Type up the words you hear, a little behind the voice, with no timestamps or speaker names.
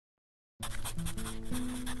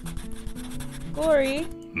Glory,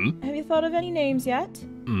 Hmm? have you thought of any names yet?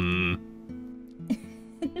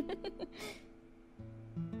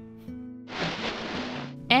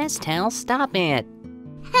 Estelle, stop it!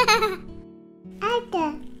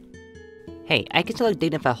 Hey, I can still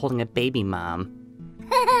identify holding a baby, Mom.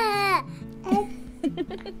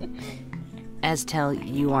 Estelle,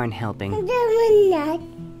 you aren't helping.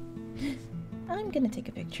 I'm gonna take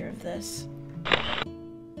a picture of this.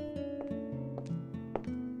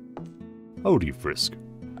 Howdy, Frisk.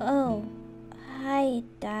 Oh, hi,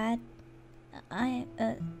 Dad.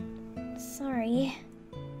 Sorry.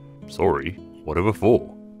 Sorry, whatever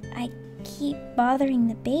for? I keep bothering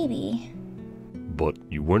the baby. But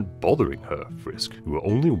you weren't bothering her, Frisk. You were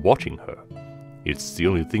only watching her. It's the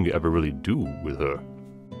only thing you ever really do with her.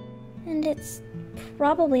 And it's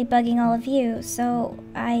probably bugging all of you, so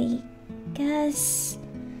I guess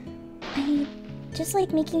I just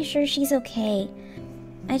like making sure she's okay.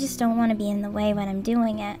 I just don't want to be in the way when I'm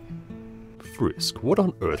doing it. Frisk, what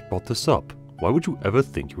on earth brought this up? Why would you ever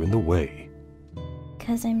think you're in the way?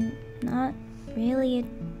 'Cause I'm not really a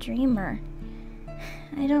dreamer.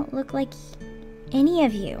 I don't look like any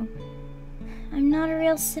of you. I'm not a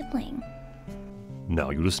real sibling. Now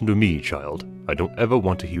you listen to me, child. I don't ever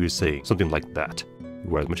want to hear you say something like that.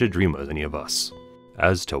 You are as much a dreamer as any of us.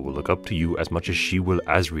 Azta will look up to you as much as she will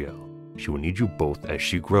Azriel. She will need you both as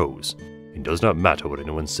she grows. It does not matter what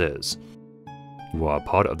anyone says. You are a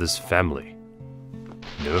part of this family.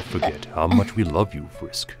 Never forget how much we love you,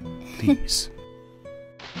 Frisk. Please.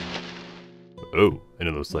 Oh, and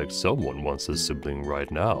it looks like someone wants a sibling right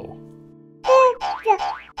now.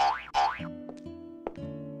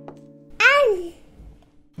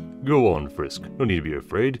 Go on, Frisk. No need to be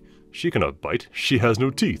afraid. She cannot bite. She has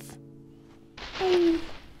no teeth.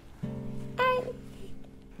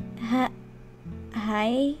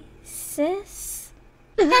 Hi, sis?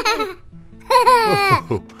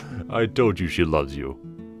 Oh, I told you she loves you.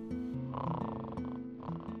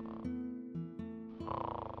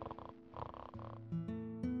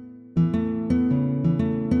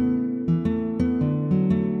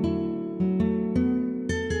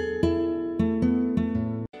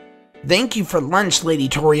 Thank you for lunch, Lady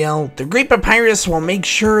Toriel. The Great Papyrus will make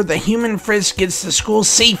sure the human Frisk gets to school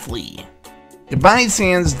safely. Goodbye,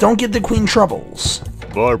 Sans. Don't get the Queen troubles.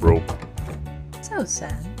 Bye, bro. So,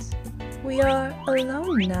 Sans, we are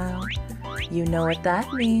alone now. You know what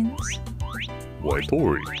that means. Why,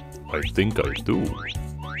 Tori? I think I do.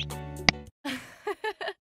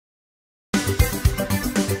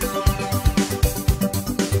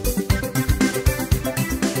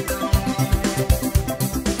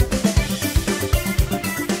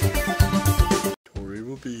 Tori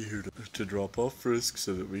will be here to drop off Frisk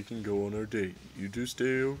so that we can go on our date. You do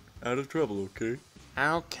stay out of trouble, okay?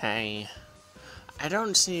 Okay. I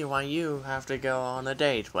don't see why you have to go on a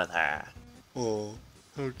date with her. Aw,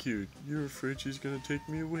 how cute. You're afraid she's gonna take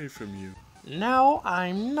me away from you. No,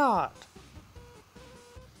 I'm not.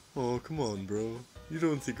 Aw, come on, bro. You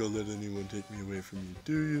don't think I'll let anyone take me away from you,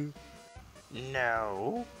 do you?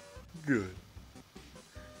 No. Good.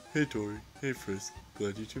 Hey, Tori. Hey, Frisk.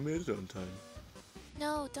 Glad you two made it on time.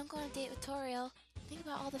 No, don't go on a date with Toriel. Think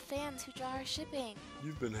about all the fans who draw our shipping.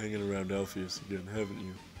 You've been hanging around Alpheus again, haven't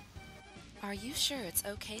you? Are you sure it's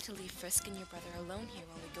okay to leave Frisk and your brother alone here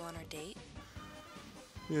while we go on our date?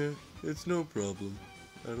 Yeah, it's no problem.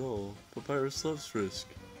 At all. Papyrus loves Frisk.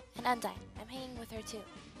 And Undyne. I'm hanging with her too.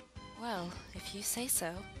 Well, if you say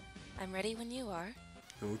so. I'm ready when you are.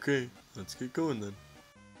 Okay, let's get going then.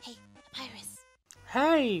 Hey, Papyrus.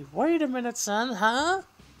 Hey, wait a minute, son, huh?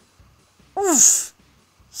 Oof!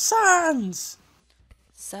 Sons!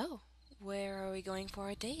 So, where are we going for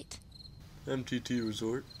our date? MTT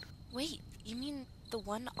Resort. Wait, you mean the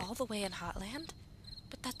one all the way in Hotland?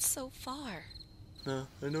 But that's so far. Nah,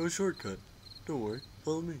 I know a shortcut. Don't worry,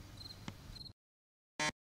 follow me.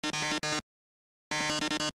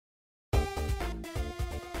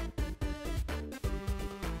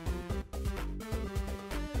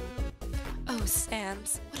 Oh,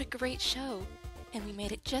 Sans, what a great show! And we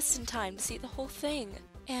made it just in time to see the whole thing.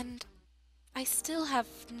 And I still have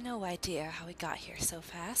no idea how we got here so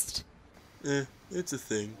fast. It's a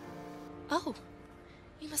thing. Oh,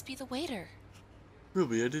 you must be the waiter.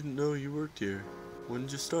 Ruby, I didn't know you worked here. When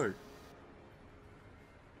did you start?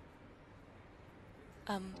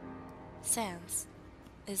 Sans,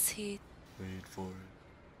 is he... Wait for it.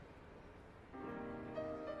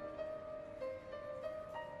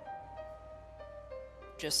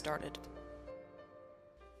 just started.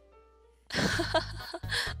 So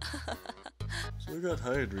I got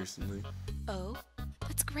hired recently. Oh,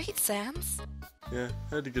 that's great, Sans. Yeah,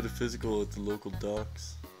 I had to get a physical at the local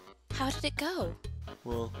docks. How did it go?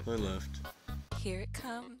 Well, I left. Here it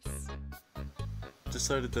comes.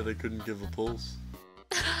 Decided that I couldn't give a pulse.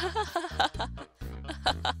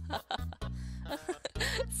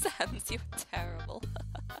 Sans, you're terrible.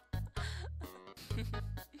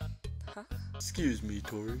 Huh? Excuse me,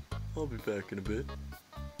 Tori. I'll be back in a bit.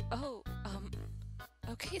 Oh,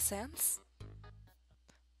 okay, Sans.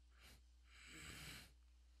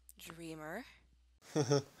 Dreamer.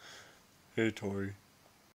 Hey, Tori.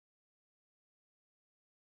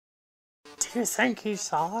 Do you think he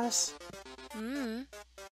saw us? Hmm.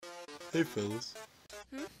 Hey, fellas.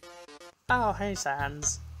 Oh, hey,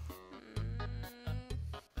 Sans.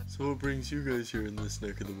 So what brings you guys here in this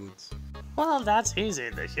neck of the woods? Well, that's easy.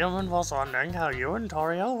 The human was wondering how you and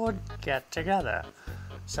Toriel would get together.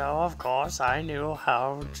 So, of course, I knew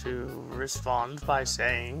how to respond by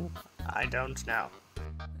saying, I don't know.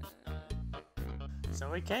 So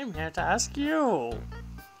we came here to ask you.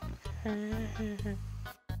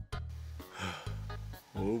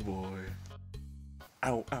 Oh boy.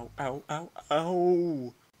 Ow, ow, ow, ow,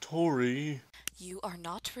 ow! Tori! You are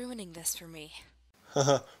not ruining this for me.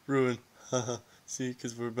 Haha, ruin. Haha. See,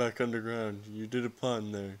 'cause we're back underground. You did a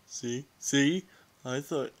pun there. See? See? I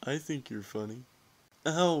think you're funny.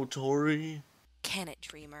 Ow, Tori! Can it,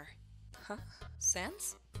 Dreamer? Huh?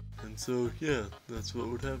 Sans? And so, yeah, that's what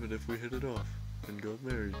would happen if we hit it off and got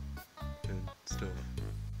married and stuff.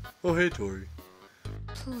 Oh, hey, Tori.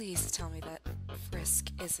 Please tell me that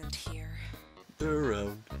Frisk isn't here. They're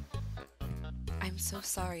around. I'm so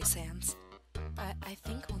sorry, Sans, but I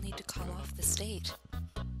think we'll need to call off this date.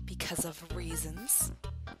 Because of reasons.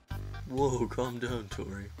 Whoa, calm down,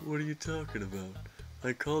 Tori. What are you talking about?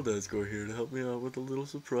 I called Asgore here to help me out with a little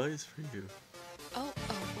surprise for you. Oh,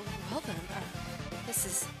 well then, this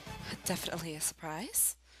is definitely a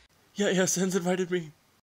surprise. Yeah, Sans invited me.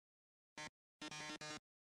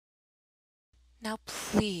 Now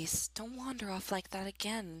please, don't wander off like that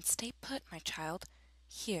again. Stay put, my child.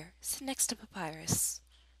 Here, sit next to Papyrus.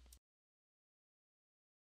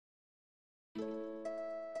 I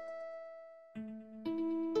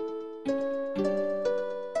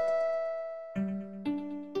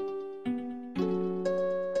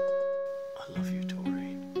love you,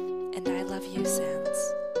 Tori. And I love you,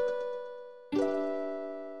 Sans.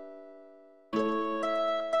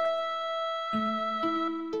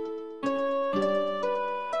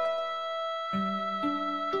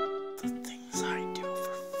 The things I do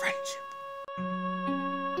for friendship.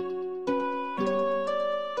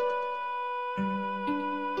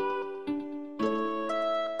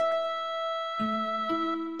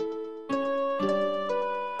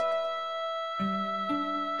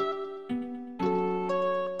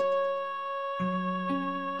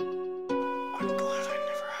 I'm glad I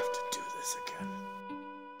never have to do this again.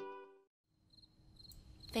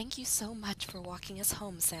 Thank you so much for walking us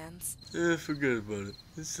home, Sans. Forget about it.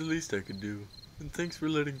 It's the least I can do. And thanks for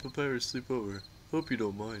letting Papyrus sleep over. Hope you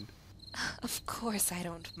don't mind. Of course I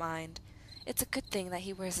don't mind. It's a good thing that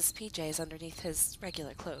he wears his PJs underneath his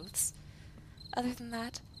regular clothes. Other than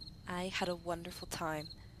that, I had a wonderful time.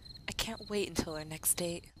 I can't wait until our next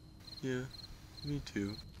date. Yeah, me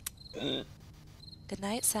too. Good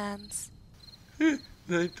night, Sans.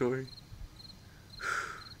 Night, Tori.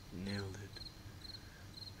 Nailed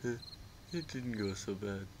it. It didn't go so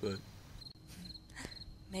bad, but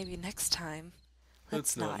Maybe next time.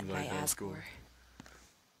 let's Let's not not invite invite Asgore. Asgore.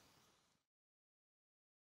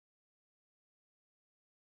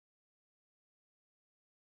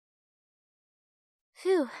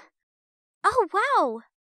 Phew. Oh, wow!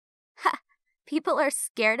 Ha! People are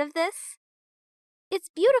scared of this? It's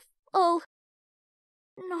beautiful.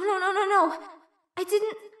 No.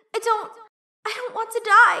 I don't want to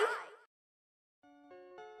die.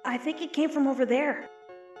 I think it came from over there.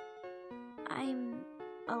 I'm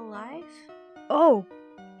alive? Oh,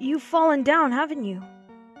 you've fallen down, haven't you?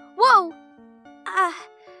 Whoa!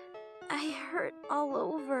 I hurt all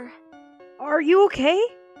over. Are you okay?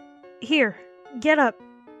 Here, get up.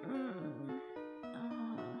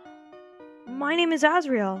 My name is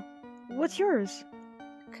Azrael. What's yours?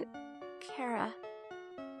 Chara.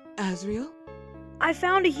 Azrael? I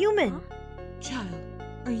found a human. Huh? Child,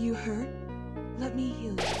 are you hurt? Let me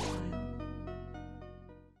heal you, child.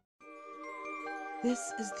 This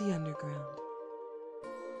is the underground.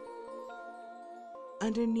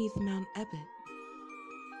 Underneath Mount Ebott.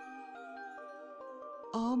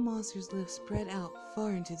 All monsters live spread out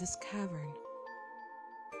far into this cavern.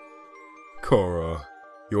 Chara,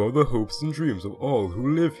 you're the hopes and dreams of all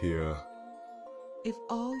who live here. If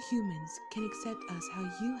all humans can accept us how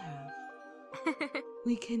you have,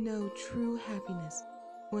 we can know true happiness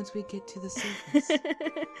once we get to the surface.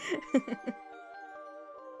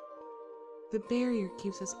 The barrier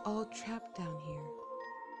keeps us all trapped down here.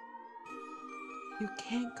 You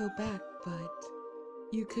can't go back, but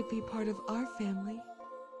you could be part of our family.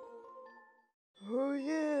 Oh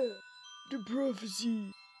yeah, the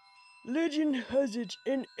prophecy. Legend has it,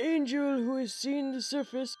 an angel who has seen the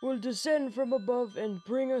surface will descend from above and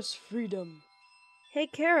bring us freedom. Hey,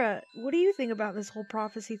 Chara, what do you think about this whole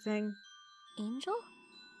prophecy thing? Angel?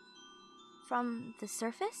 From the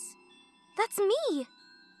surface? That's me!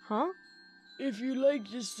 Huh? If you like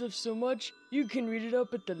this stuff so much, you can read it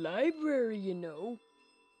up at the library, you know.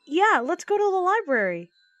 Yeah, let's go to the library.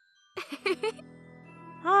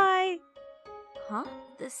 Hi! Huh?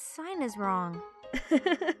 The sign is wrong.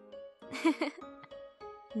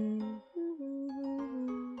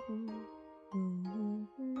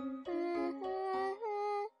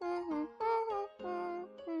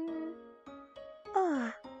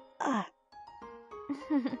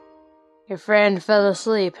 Your friend fell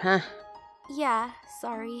asleep, huh? Yeah,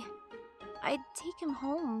 sorry. I'd take him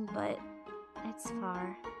home, but it's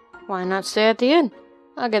far. Why not stay at the inn?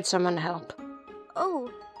 I'll get someone to help. Oh,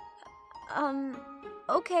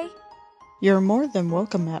 okay. You're more than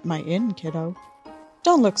welcome at my inn, kiddo.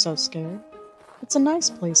 Don't look so scared. It's a nice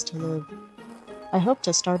place to live. I hope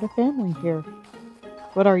to start a family here.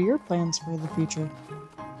 What are your plans for the future?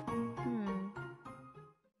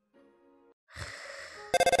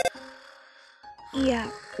 Yeah,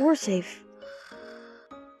 we're safe.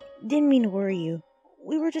 Didn't mean to worry you.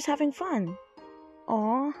 We were just having fun.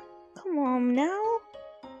 Aw, come on now.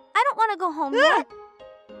 I don't want to go home yet.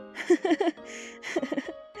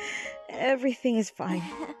 Everything is fine.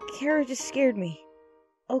 Chara just scared me.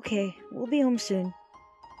 Okay, we'll be home soon.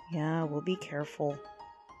 Yeah, we'll be careful.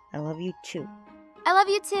 I love you too. I love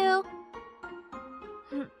you too.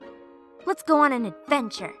 Let's go on an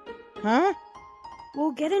adventure. Huh?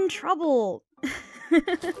 We'll get in trouble.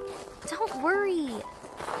 Don't worry.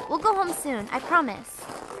 We'll go home soon, I promise.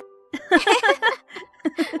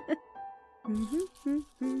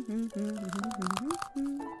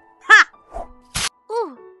 Ha!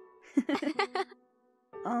 Ooh.